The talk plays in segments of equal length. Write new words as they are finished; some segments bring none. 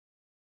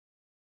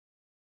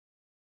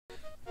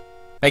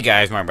Hey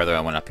guys, my brother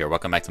Owen up here.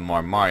 Welcome back to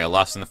more Mario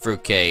Lost in the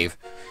Fruit Cave.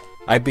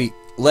 I beat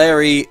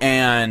Larry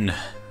and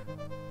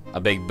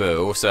a Big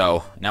Boo,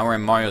 so now we're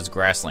in Mario's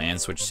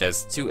Grasslands, which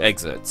has 2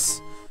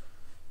 exits.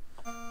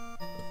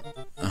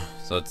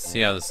 So let's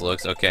see how this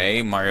looks.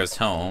 Okay, Mario's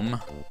home.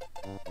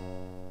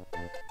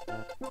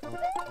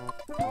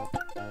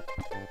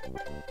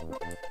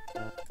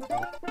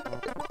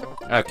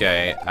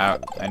 Okay,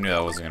 I knew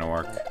that wasn't gonna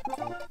work.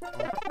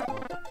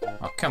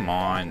 Oh, come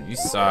on, you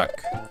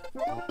suck.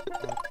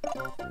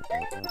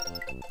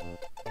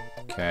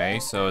 Okay,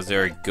 so is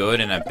there a good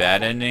and a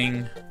bad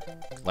ending?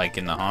 Like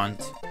in the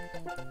Haunt?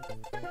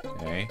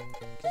 Okay.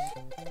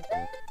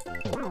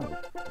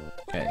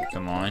 Okay,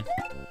 come on.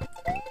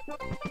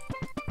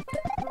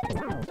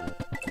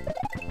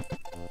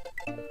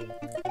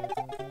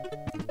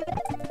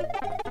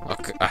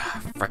 Okay,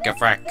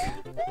 frack.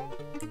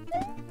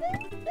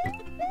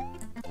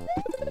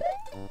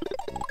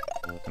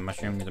 Get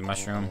the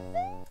mushroom.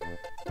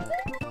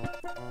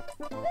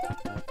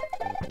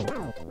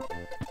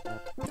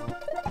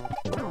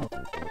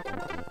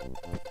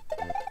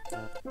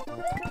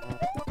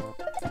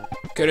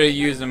 Could have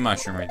used a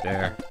mushroom right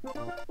there.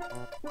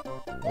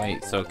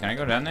 Wait, so can I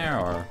go down there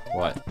or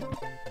what?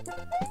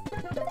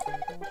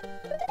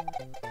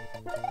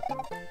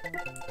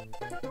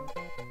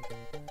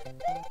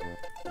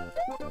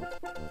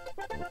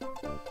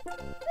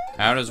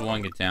 How does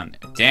one get down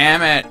there?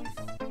 Damn it!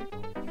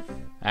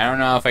 I don't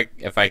know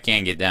if I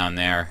can get down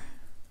there.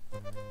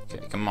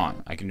 Okay, come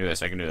on. I can do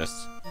this. I can do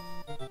this.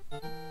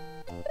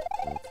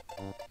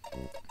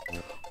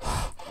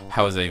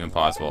 How is that even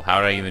possible?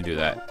 How did I even do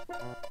that?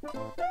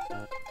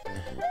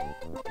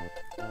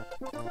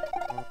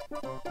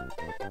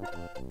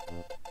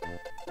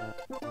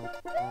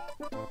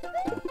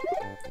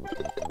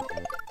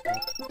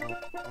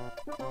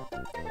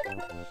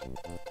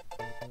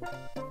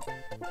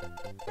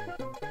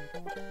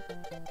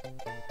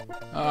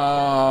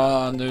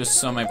 Oh, there's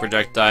so many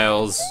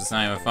projectiles. It's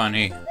not even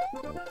funny.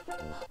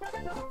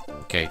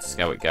 Okay, just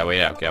gotta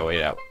wait out. Gotta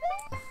wait out.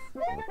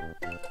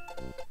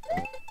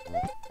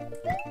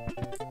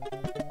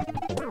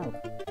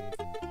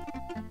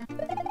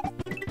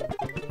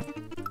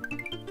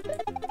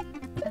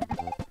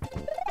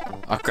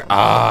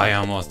 Ah, I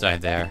almost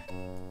died there.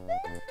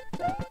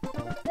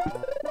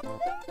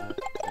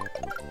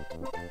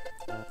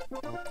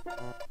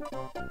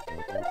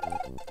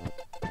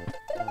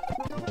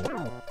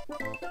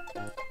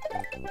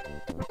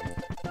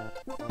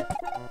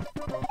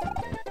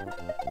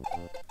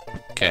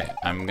 Okay,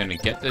 I'm gonna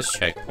get this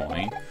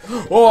checkpoint.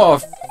 Oh,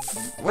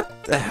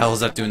 what the hell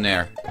is that doing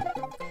there?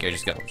 Okay,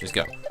 just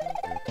go.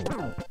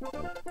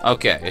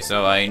 Okay,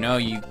 so I know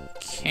you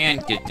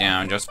can't get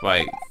down just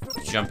by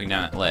jumping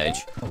down that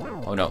ledge.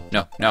 Oh no.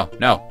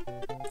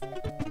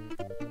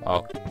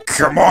 Oh,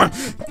 come on!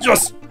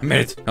 Yes! I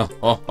made it! No,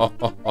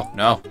 oh,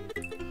 no.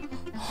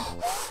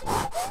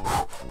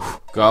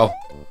 Go.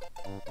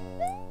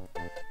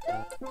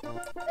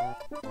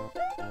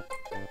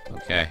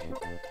 Okay.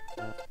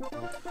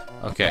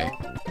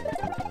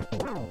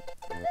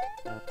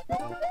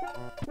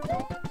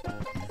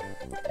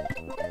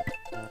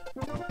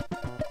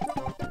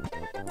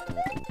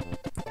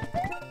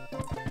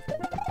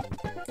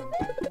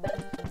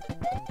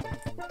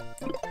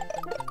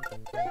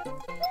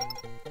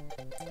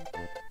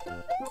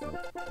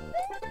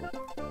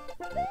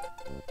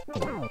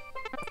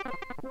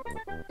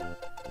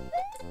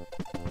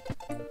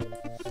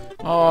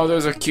 Oh,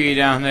 there's a key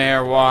down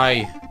there.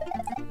 Why?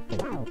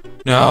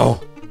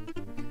 No.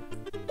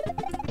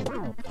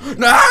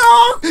 No!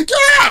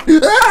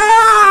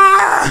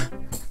 Ah!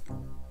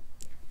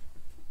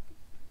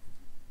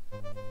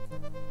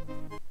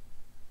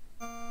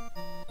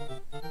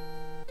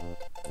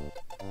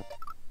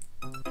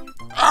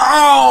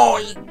 Oh!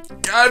 You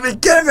gotta be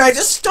kidding me! I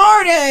just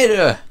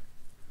started!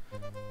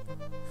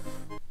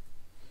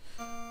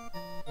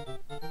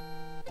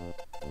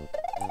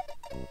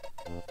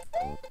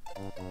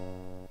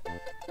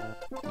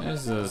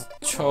 This is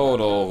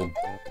total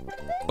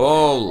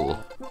bull.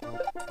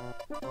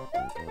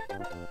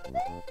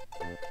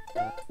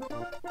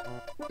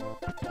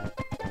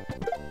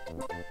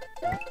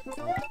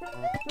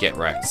 Get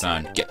wrecked,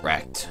 son. Get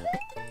wrecked.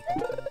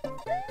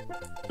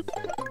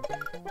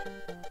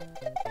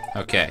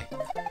 Okay.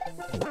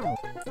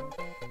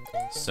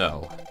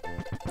 So.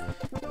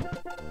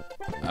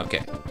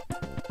 Okay.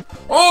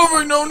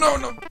 Oh, no.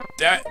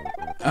 That.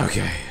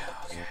 Okay.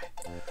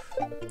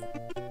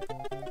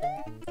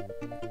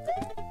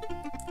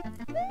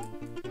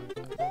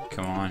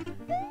 Come on.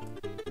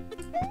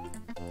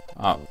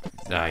 Oh,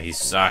 you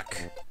suck.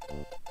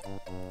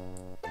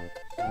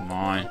 Come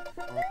on.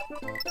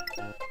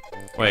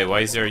 Wait,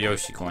 why is there a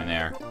Yoshi coin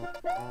there?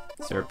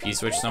 Is there a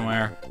P-switch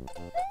somewhere?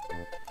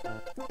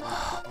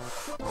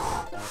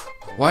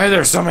 Why are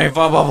there so many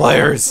football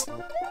players?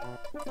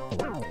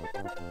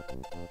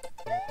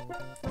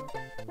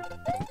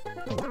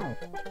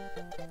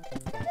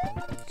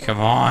 Come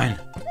on.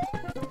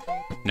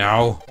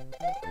 No.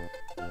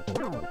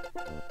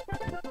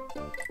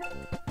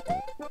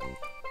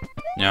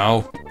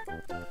 No.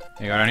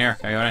 Can I go down here?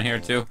 Can I go down here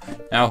too?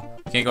 No,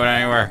 can't go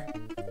down anywhere.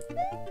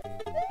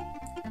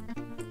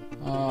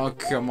 Oh,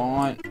 come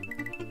on.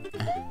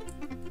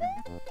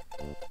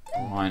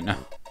 Come on, no.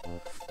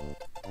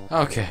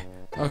 Okay,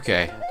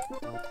 okay.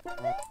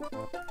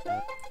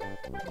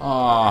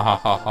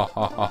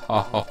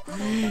 Oh,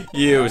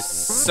 you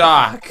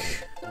suck.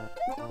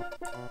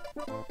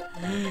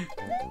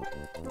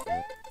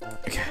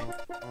 Okay,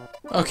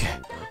 okay,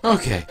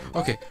 okay,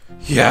 okay.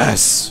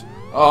 Yes!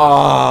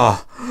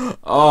 Oh,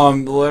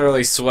 I'm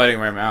literally sweating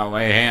right now.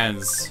 My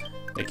hands.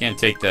 I can't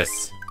take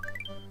this.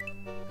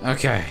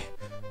 Okay,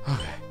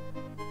 okay.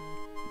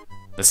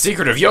 The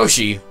secret of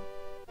Yoshi.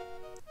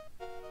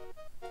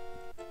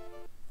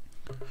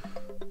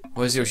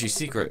 What is Yoshi's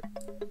secret?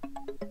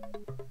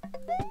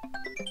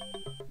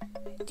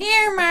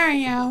 Dear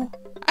Mario,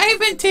 I've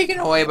been taken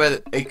away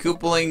by a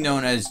Koopaling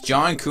known as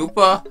John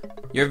Koopa.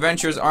 Your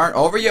adventures aren't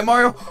over yet,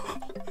 Mario.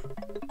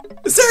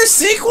 Is there a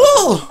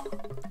sequel?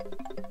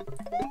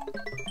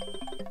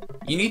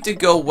 You need to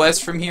go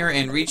west from here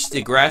and reach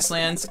the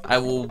grasslands. I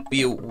will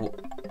be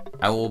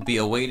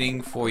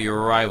awaiting for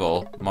your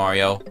arrival,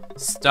 Mario.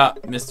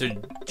 Stop,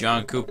 Mr.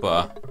 John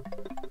Koopa.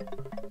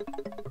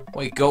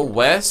 Wait, go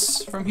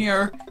west from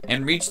here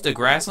and reach the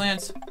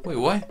grasslands? Wait,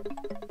 what?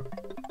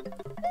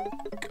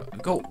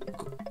 Go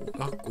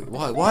wait,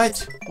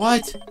 what?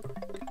 What?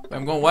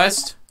 I'm going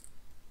west?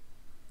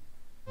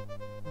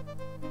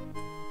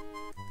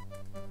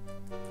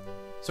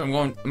 So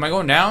am I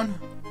going down?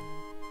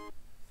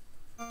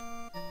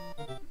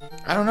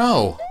 I don't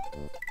know.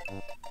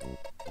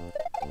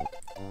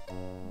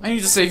 I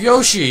need to save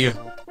Yoshi!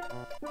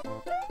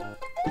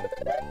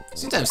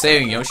 Seems I'm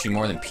saving Yoshi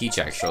more than Peach,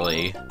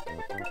 actually.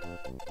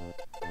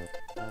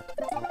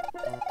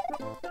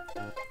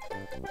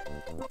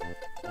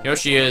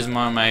 Yoshi is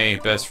one of my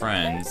best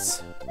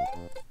friends.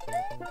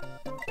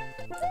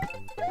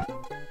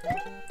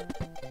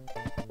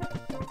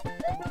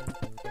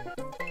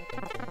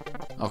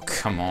 Oh,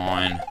 come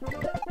on.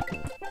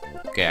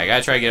 Okay, I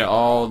gotta try to get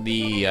all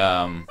the,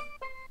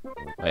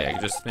 Wait, I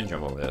can just spin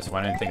jump over this.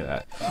 Why didn't I think of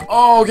that?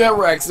 Oh, get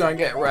wrecked, son,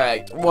 get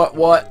wrecked.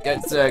 What?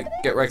 Get sick.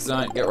 Get wrecked,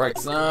 son. Get wrecked,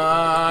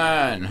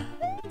 son.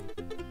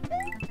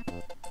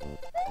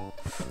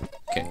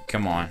 Okay,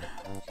 come on.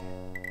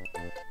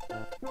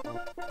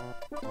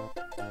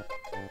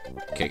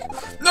 Okay.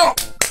 No!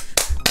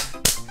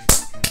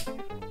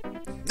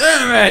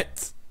 Damn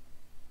it!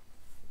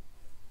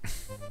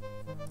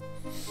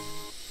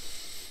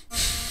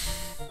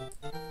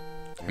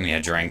 I need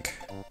a drink.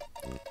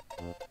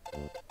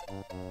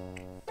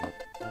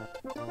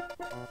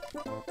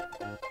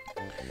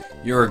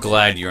 You're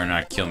glad you're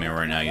not killing me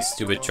right now, you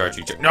stupid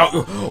charging jerk.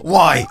 No!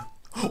 Why?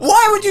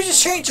 Why would you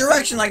just change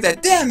direction like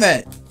that? Damn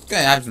it!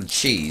 Gonna have some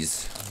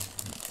cheese.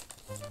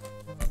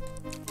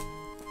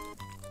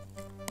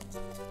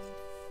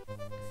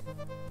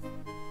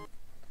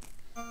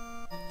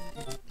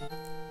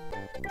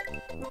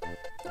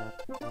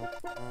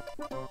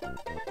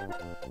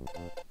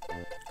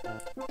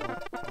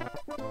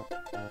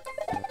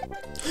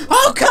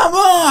 Oh, come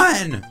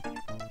on!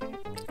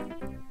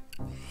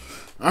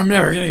 I'm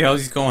never gonna get all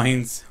these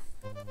coins.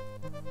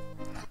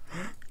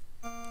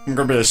 I'm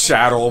gonna be a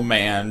shadow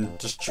man.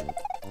 Just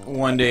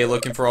one day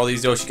looking for all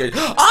these Yoshi guys.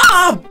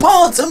 Ah!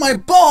 Bullets in my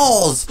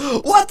balls!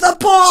 What the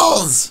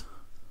balls?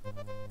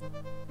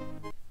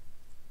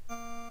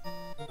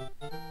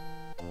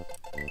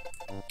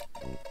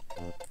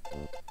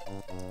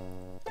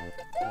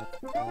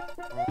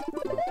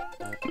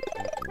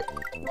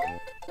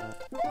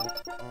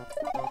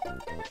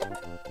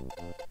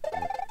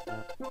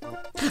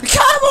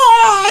 Come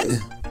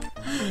on!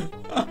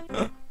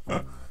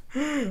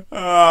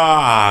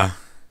 Ah.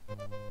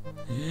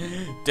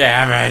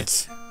 Damn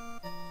it.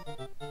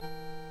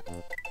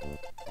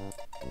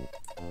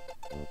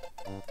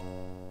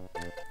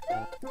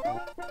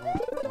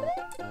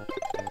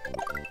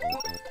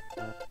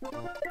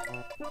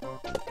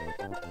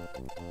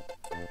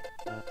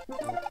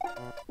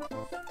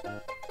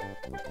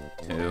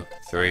 Two,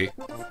 three,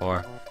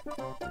 four.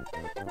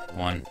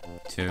 1,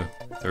 2,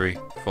 3,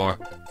 4,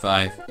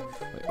 5.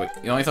 Wait,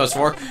 you only thought it was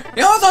 4?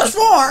 You only thought it was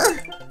 4!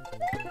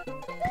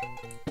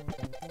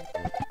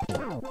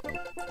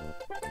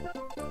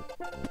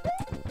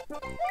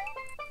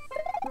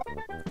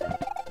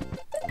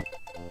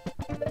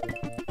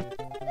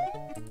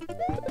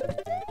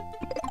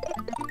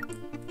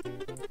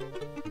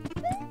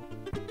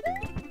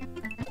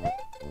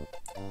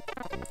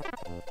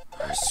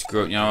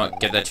 Screw it, you know what?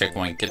 Get that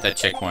checkpoint. Get that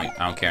checkpoint.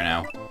 I don't care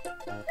now.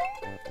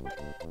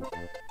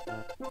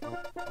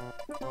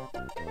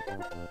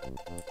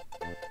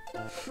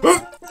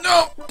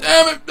 No!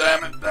 Damn it!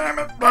 Damn it! Damn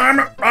it! Damn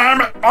it!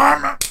 Damn it!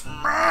 Damn it!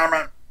 Damn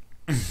it!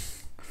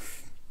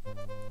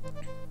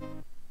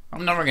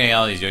 I'm never gonna get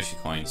all these Yoshi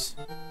coins.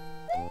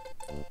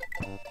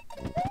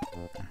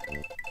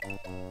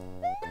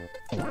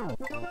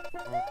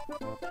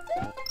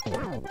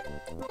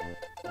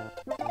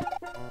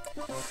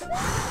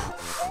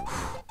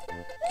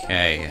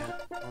 Okay.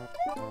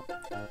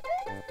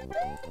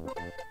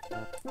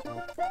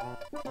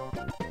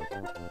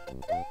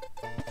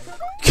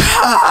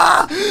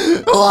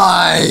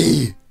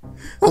 Why?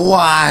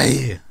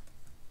 Why?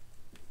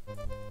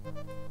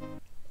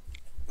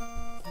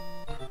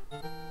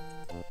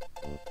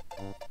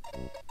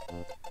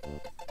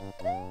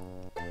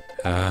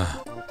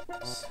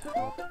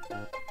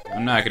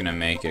 I'm not gonna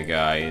make it,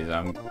 guys.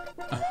 I'm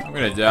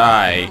gonna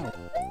die.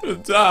 I'm gonna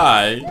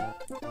die.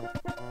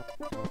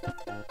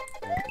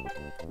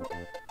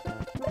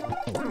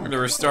 I'm gonna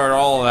restart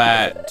all of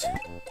that.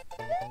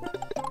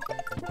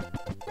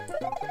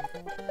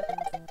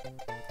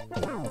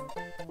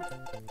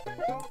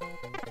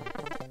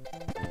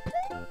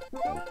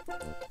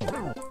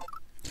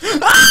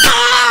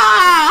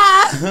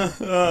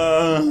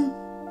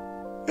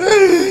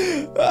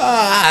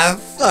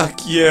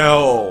 Fuck you.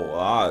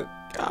 Oh,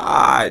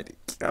 God.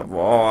 Come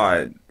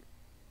on.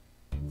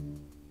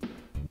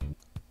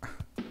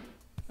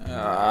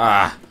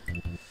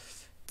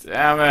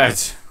 Damn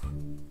it.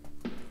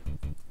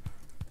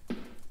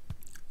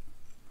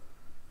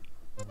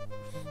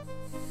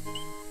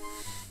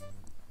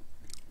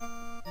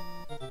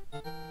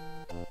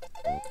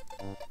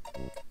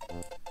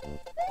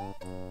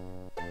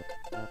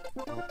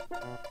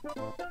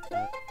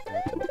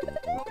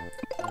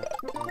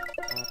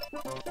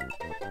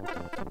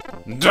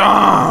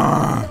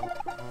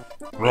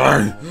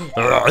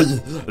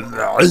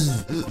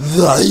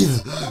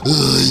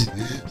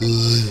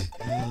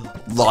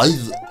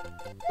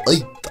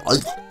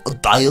 I'm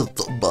tired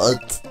so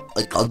much.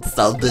 I can't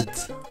stand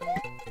it.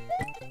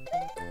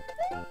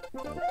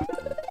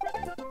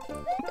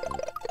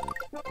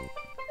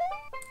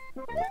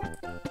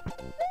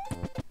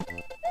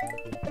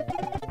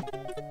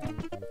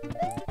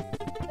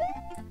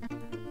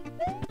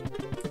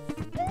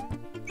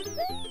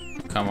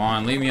 Come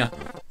on, leave me a...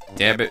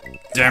 Damn it.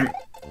 Damn it.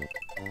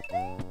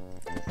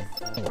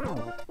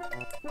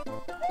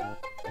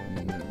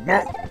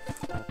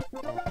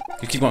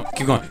 Keep going,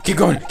 keep going, keep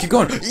going, keep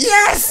going.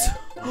 Yes!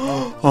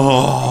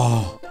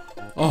 Oh.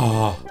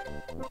 Oh.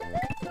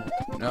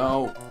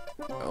 No.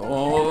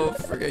 Oh,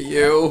 forget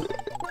you.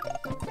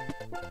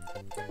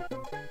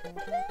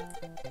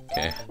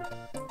 Okay.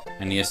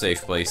 I need a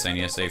safe place. I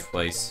need a safe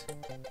place.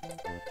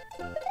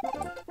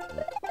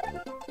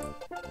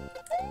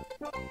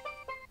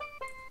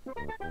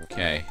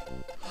 Okay.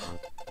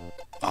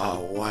 Oh,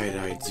 why did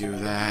I do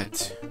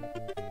that?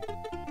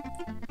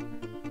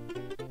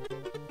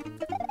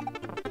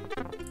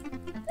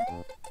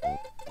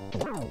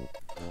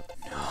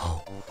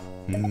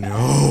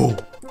 No.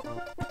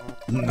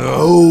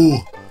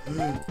 No.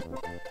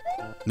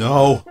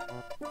 No.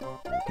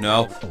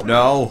 No.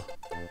 No.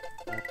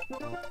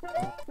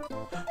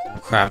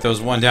 Crap, there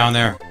was one down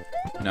there.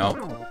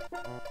 No.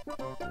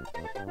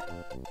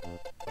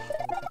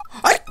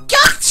 I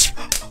got you!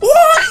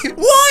 Why?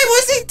 Why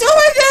was he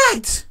doing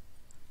that?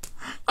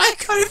 I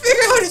couldn't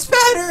figure out his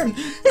pattern.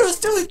 It was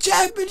doing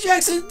Jackman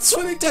Jackson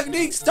swimming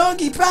techniques,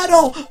 donkey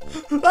paddle.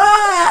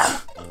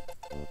 Ah!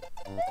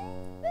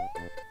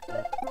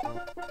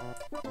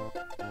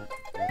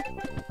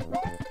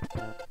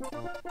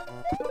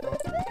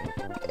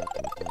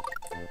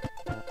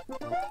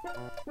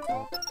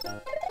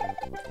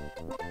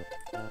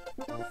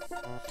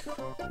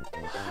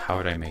 How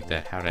would I make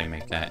that? How did I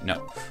make that?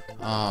 No.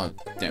 Oh,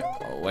 damn.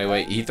 Oh, wait,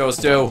 wait. He throws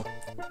two.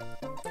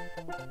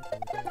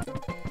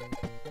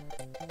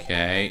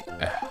 Okay.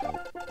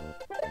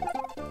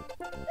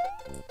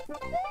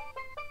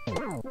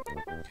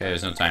 Okay,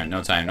 there's no time.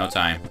 No time. No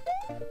time.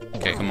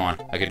 Okay, come on.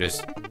 I can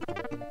just...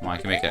 Come on, I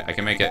can make it. I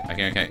can make it. I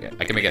can make it.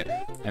 I can make it.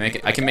 I make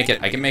it. I can make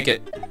it. I can make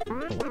it.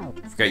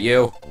 Forget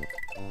you.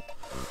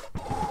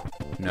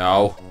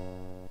 No.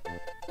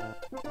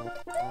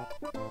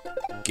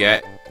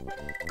 Get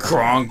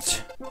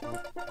cronked.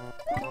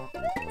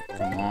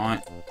 Come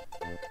on.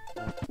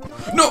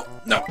 No!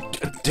 No!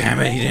 Damn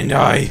it, he didn't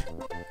die.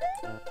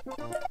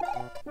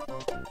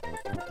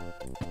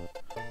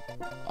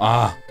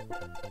 Ah.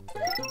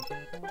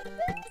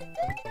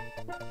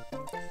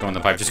 Go in the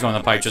pipe, just go in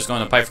the pipe, just go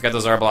in the pipe. Forget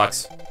those R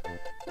blocks.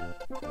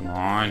 Come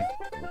on.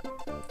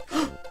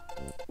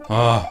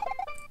 Ah.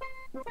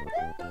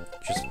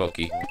 Just a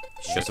pokey.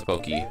 It's just a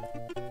pokey.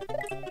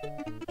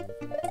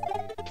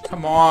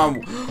 Come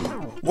on.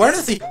 Where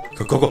does he...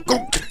 Go, go, go,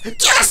 go.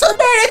 Yes, I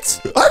made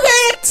it! I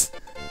made it!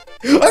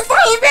 I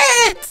finally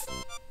made it!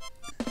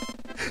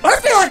 I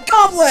feel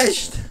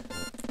accomplished!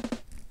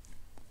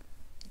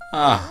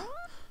 Ah.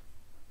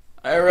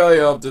 I really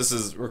hope this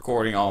is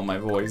recording all my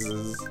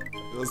voices.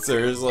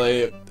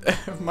 Seriously.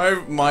 If my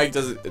mic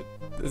doesn't... If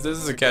this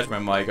doesn't catch my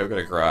mic, I'm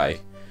gonna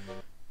cry.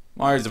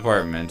 Mario's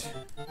apartment.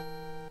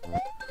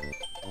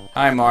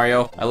 Hi,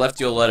 Mario. I left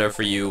you a letter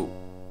for you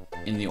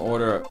in the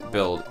other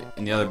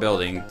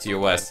building to your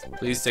west.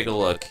 Please take a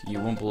look. You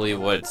won't believe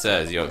what it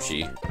says,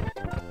 Yoshi.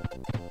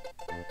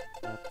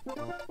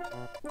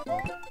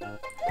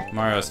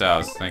 Mario's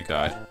house, thank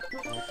God.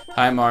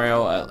 Hi,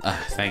 Mario.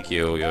 Thank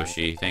you,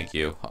 Yoshi. Thank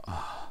you.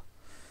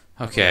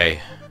 Okay.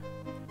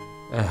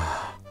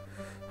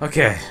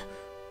 Okay.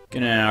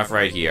 Getting enough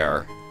right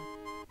here.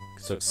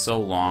 It took so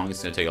long.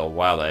 It's gonna take a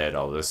while to edit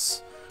all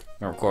this.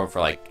 I'm gonna record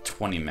for like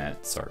 20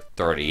 minutes or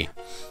 30.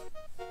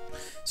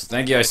 So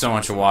thank you guys so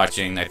much for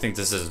watching. I think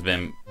this has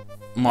been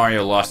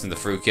Mario Lost in the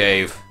Fruit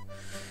Cave.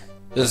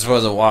 This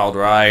was a wild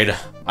ride.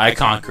 I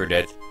conquered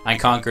it. I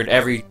conquered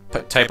every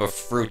type of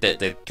fruit that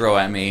they throw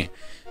at me.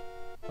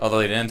 Although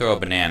they didn't throw a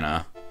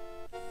banana.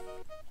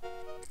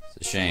 It's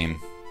a shame.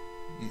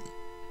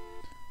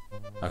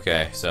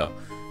 Okay, so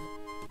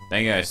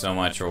thank you guys so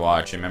much for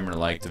watching. Remember to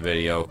like the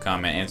video,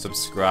 comment, and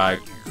subscribe.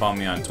 Follow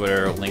me on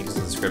Twitter. Link is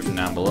in the description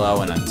down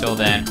below. And until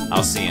then,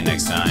 I'll see you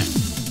next time.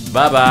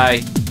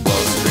 Bye-bye.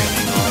 Well,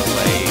 screaming all the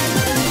way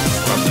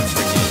from the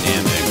freaking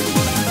dynamic.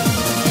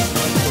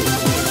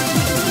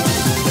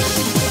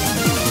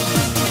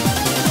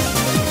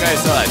 You guys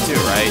saw that too,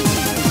 right?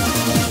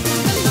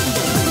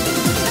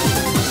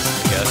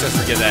 Okay, let's just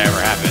forget that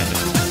ever happened.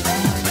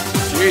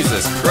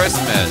 Jesus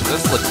Christmas,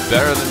 this looks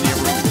better than the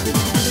original.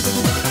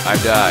 I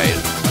died.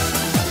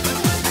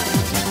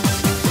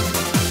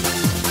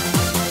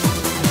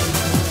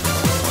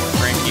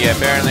 Frankie,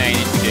 apparently I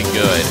need to get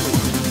good.